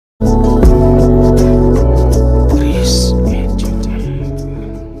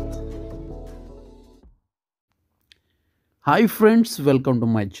Hi friends, welcome to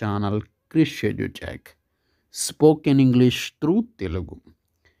my channel ChrishEduTech. Spoken English through Telugu.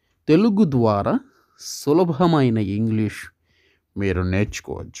 Telugu ద్వారా సులభమైన English మీరు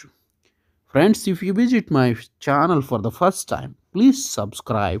నేర్చుకోవచ్చు. Friends, if you visit my channel for the first time, please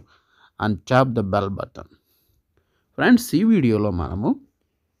subscribe and tap the bell button. Friends, ఈ వీడియోలో మనము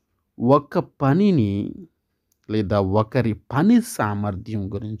ఒక పనిని లేదా ఒకరి పని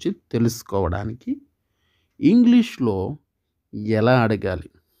సామర్థ్యం గురించి తెలుసుకోవడానికి ఇంగ్లీష్లో ఎలా అడగాలి,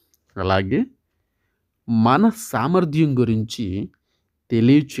 అలాగే మన సామర్థ్యం గురించి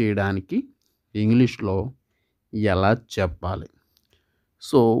తెలియచేయడానికి ఇంగ్లీష్లో ఎలా చెప్పాలి.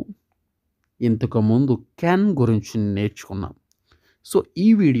 సో ఇంతకుముందు క్యాన్ గురించి నేర్చుకున్నాం. సో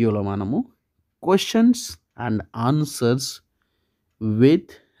ఈ వీడియోలో మనము questions and answers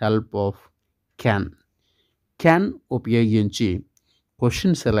with help of can ఉపయోగించి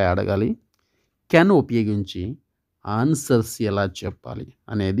క్వశ్చన్స్ ఎలా అడగాలి, క్యాన్ ఉపయోగించి ఆన్సర్స్ ఎలా చెప్పాలి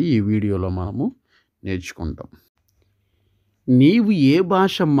అనేది ఈ వీడియోలో మనము నేర్చుకుంటాం. నీవు ఏ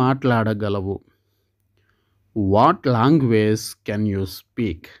భాష మాట్లాడగలవు? What language can you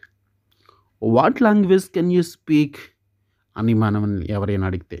speak? What language can you speak అని మనం ఎవరైనా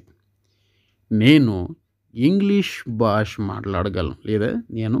అడిగితే నేను ఇంగ్లీష్ భాష మాట్లాడగలను లేదా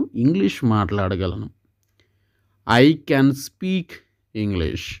నేను ఇంగ్లీష్ మాట్లాడగలను. I can speak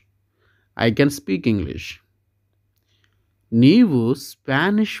English. I can speak English. నీవు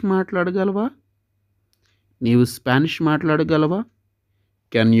స్పానిష్ మాట్లాడగలవా? నీవు Spanish మాట్లాడగలవా?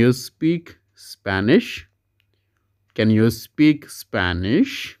 Can you speak Spanish? Can you speak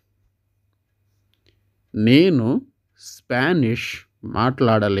Spanish? నేను స్పానిష్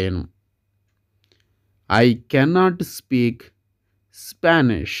మాట్లాడలేను. I cannot speak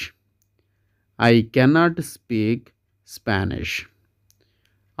Spanish. I cannot speak Spanish.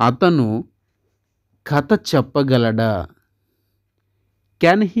 అతను కథ చెప్పగలడా?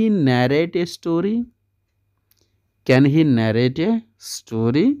 Can he narrate A story? Can he narrate A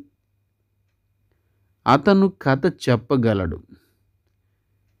story? అతను కథ చెప్పగలడు.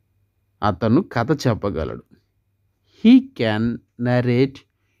 అతను కథ చెప్పగలడు. He can narrate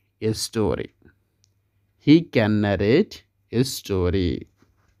A story. He can narrate A story.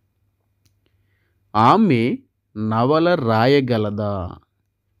 ఆమె నవల రాయగలదా?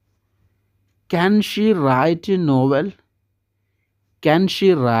 Can she right A novel? Can she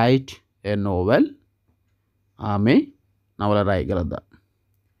right A novel? ఆమె నవల రాయగలదా?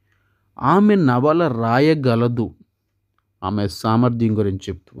 ఆమె నవల రాయగలదు. ఆమె సామర్థ్యం గురించి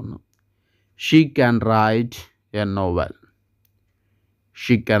చెప్తూ ఉన్నాం. She can write A novel.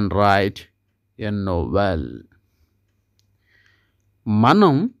 She can write A novel.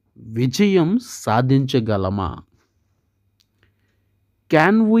 మనం విజయం సాధించగలమా?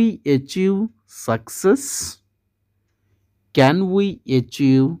 Can we achieve success? Can we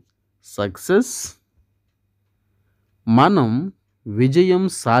achieve success? మనం విజయం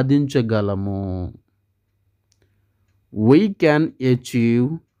సాధించగలము. We can achieve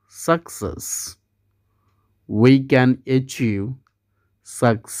success. We can achieve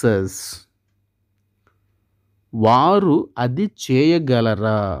success. వారు అది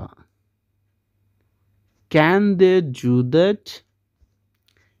చేయగలరా? Can they do that?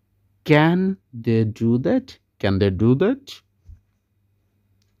 Can they do that? Can they do that?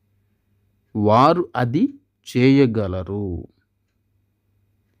 వారు అది చేయగలరు.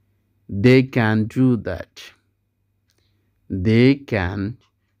 They can do that. They can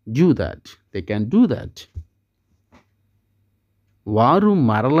do that. They can do that. వారు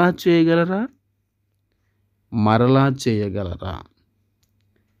మరలా చేయగలరా? మరలా చేయగలరా?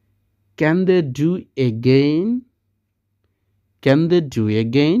 Can they do again? Can they do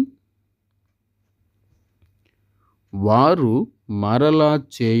again? వారు మరలా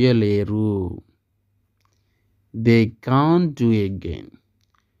చేయలేరు. They can't do again.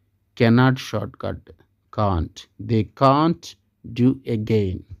 Cannot shortcut. Can't. They can't do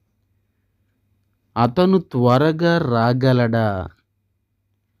again. అతను త్వరగా రాగలడా?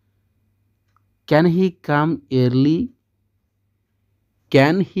 Can he come early?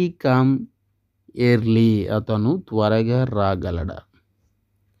 Can he come early? అతను త్వరగా రాగలడా?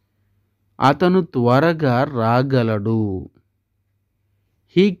 అతను త్వరగా రాగలడు.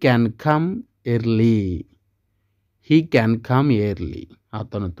 He can come early. He can come early.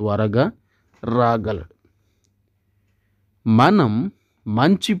 అతను త్వరగా రాగలడు. మనం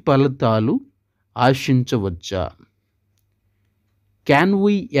మంచి ఫలితాలు ఆశించవచ్చా? Can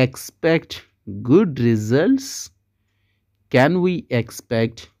we expect good results? Can we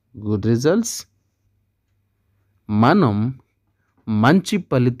expect good results? మనం మంచి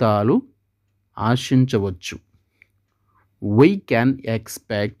ఫలితాలు ఆశించవచ్చు. We can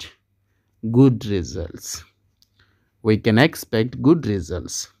expect good results. We can expect good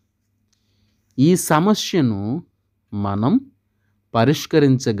results. ఈ సమస్యను మనం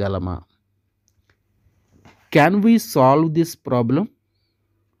పరిష్కరించగలమా? Can we solve this problem?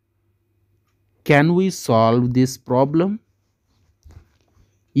 Can we solve this problem?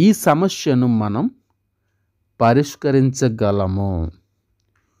 ఈ సమస్యను మనం పరిష్కరించగలము.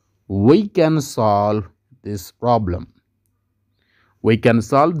 We can solve this problem. We can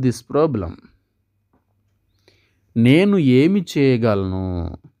solve this problem. నేను ఏమి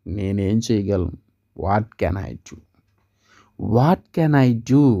చేయగలను? నేనేం చేయగలను? What can I do? What can I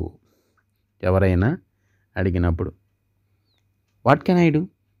do? ఎవరైనా అడిగినప్పుడు What can I do?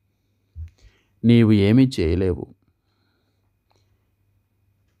 నీవు ఏమి చేయలేవు.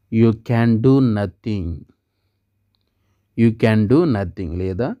 You can do nothing. You can do nothing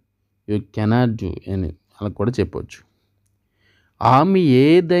లేదా you cannot do అని అలా కూడా చెప్పవచ్చు. ఆమె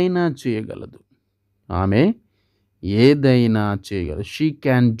ఏదైనా చేయగలదు. ఆమె ఏదైనా చేయగలదు. She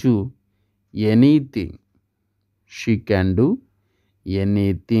can do anything. She can do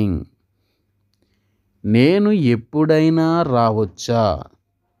anything. నేను ఎప్పుడైనా రావచ్చా?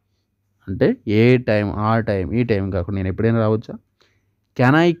 అంటే ఏ టైం, ఆ టైం, ఈ టైం కాకుండా నేను ఎప్పుడైనా రావచ్చా?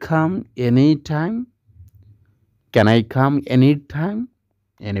 Can I come anytime? Can I come anytime?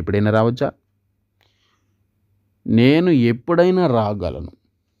 నేను ఎప్పుడైనా రావచ్చా? నేను ఎప్పుడైనా రాగలను.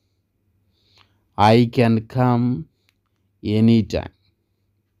 I can come anytime.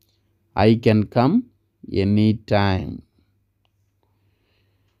 I can come anytime.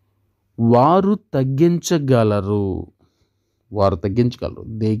 వారు తగ్గించగలరు. వారు తగ్గించగలరు.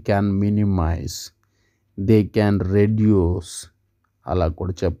 They can minimize. They can reduce. అలా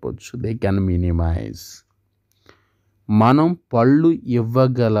కూడా చెప్పొచ్చు. They can minimize. మనం పళ్ళు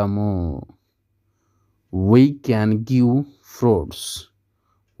ఇవ్వగలము. We can give fruits.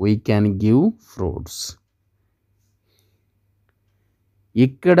 We can give fruits.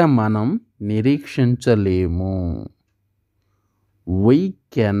 ఇక్కడ మనం నిరీక్షించలేము. We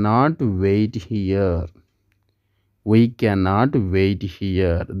cannot wait here. We cannot wait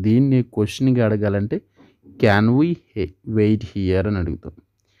here. దీన్ని క్వశ్చన్గా అడగాలంటే can we wait here అని అడుగుతాం.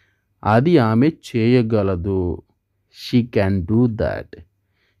 అది ఆమె చేయగలదు. She can do that.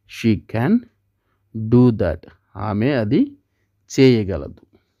 She can do that. ఆమె అది చేయగలదు.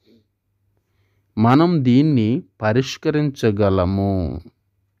 మనం దీన్ని పరిష్కరించగలము.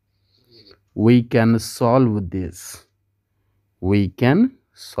 We can solve this. We can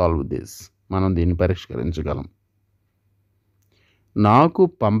solve this. మనం దీన్ని పరిష్కరించగలం. నాకు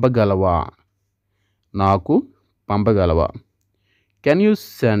పంపగలవా? నాకు పంపగలవా? Can you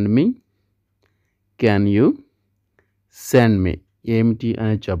send me? Can you send me? ఏమిటి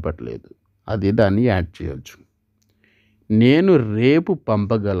అని చెప్పట్లేదు. అది దాన్ని యాడ్ చేయొచ్చు. నేను రేపు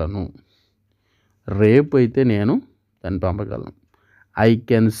పంపగలను. రేపు అయితే నేను దాన్ని పంపగలను. I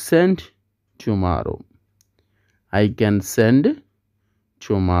can send tomorrow. I can send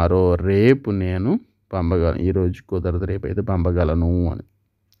tomorrow. రేపు నేను పంపగలను. ఈరోజు కుదరదు, రేపు అయితే పంపగలను అని.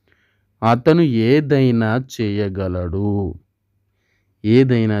 అతను ఏదైనా చేయగలడు.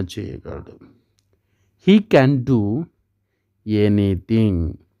 ఏదైనా చేయగలడు. He can do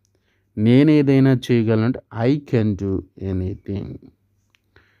anything. నేను ఏదైనా చేయగలనంటే I can do anything.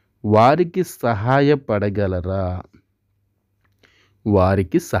 వారికి సహాయపడగలరా?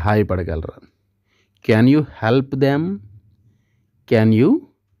 వారికి సహాయపడగలరా? Can you help them? Can you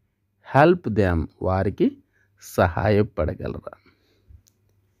help them? వారికి సహాయపడగలరా?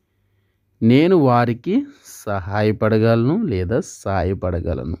 నేను వారికి సహాయపడగలను లేదా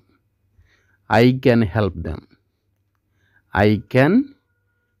సహాయపడగలను. I can help them. I can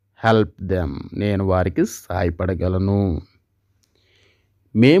help them. నేను వారికి సహాయపడగలను.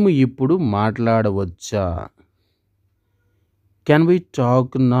 మేము ఇప్పుడు మాట్లాడవచ్చా? Can we talk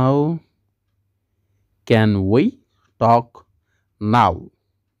now? Can we talk now?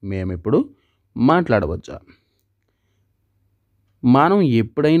 మేము ఇప్పుడు మాట్లాడవచ్చా? మనం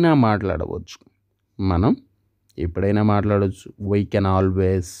ఎప్పుడైనా మాట్లాడవచ్చు. మనం ఎప్పుడైనా మాట్లాడవచ్చు. We can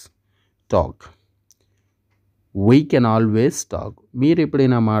always talk. We can always talk. మీరు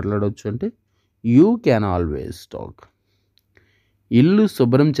ఎప్పుడైనా మాట్లాడవచ్చు అంటే you can always talk. ఇల్లు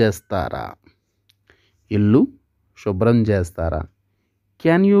శుభ్రం చేస్తారా? ఇల్లు శుభ్రం చేస్తారా?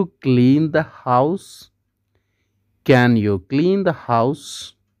 Can you clean the house? Can you clean the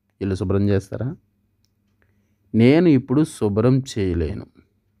house? ఇల్లు శుభ్రం చేస్తారా? నేను ఇప్పుడు శుభ్రం చేయలేను.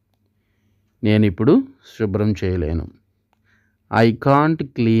 నేను ఇప్పుడు శుభ్రం చేయలేను. I can't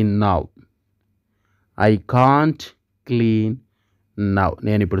clean now. I can't clean now.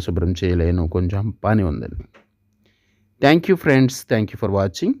 నేను ఇప్పుడు శుభ్రం చేయలేను, కొంచెం పని ఉందని. Thank you friends, thank you for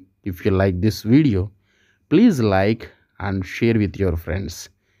watching. If you like this video, please like and share with your friends.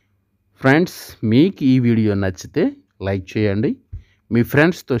 Friends, మీకు ఈ వీడియో నచ్చితే లైక్ చేయండి, మీ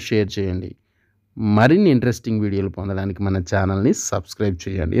ఫ్రెండ్స్తో షేర్ చేయండి. మరిన్ని ఇంట్రెస్టింగ్ వీడియోలు పొందడానికి మన ఛానల్ని సబ్స్క్రైబ్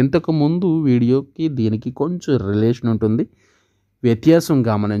చేయండి. ఇంతకుముందు వీడియోకి దీనికి కొంచెం రిలేషన్ ఉంటుంది, వ్యత్యాసం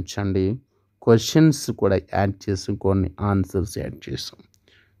గమనించండి. క్వశ్చన్స్ కూడా యాడ్ చేసి కొన్ని ఆన్సర్స్ యాడ్ చేసాం.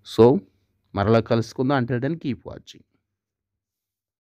 సో మరలా కలుసుకుందాం. Until then keep watching.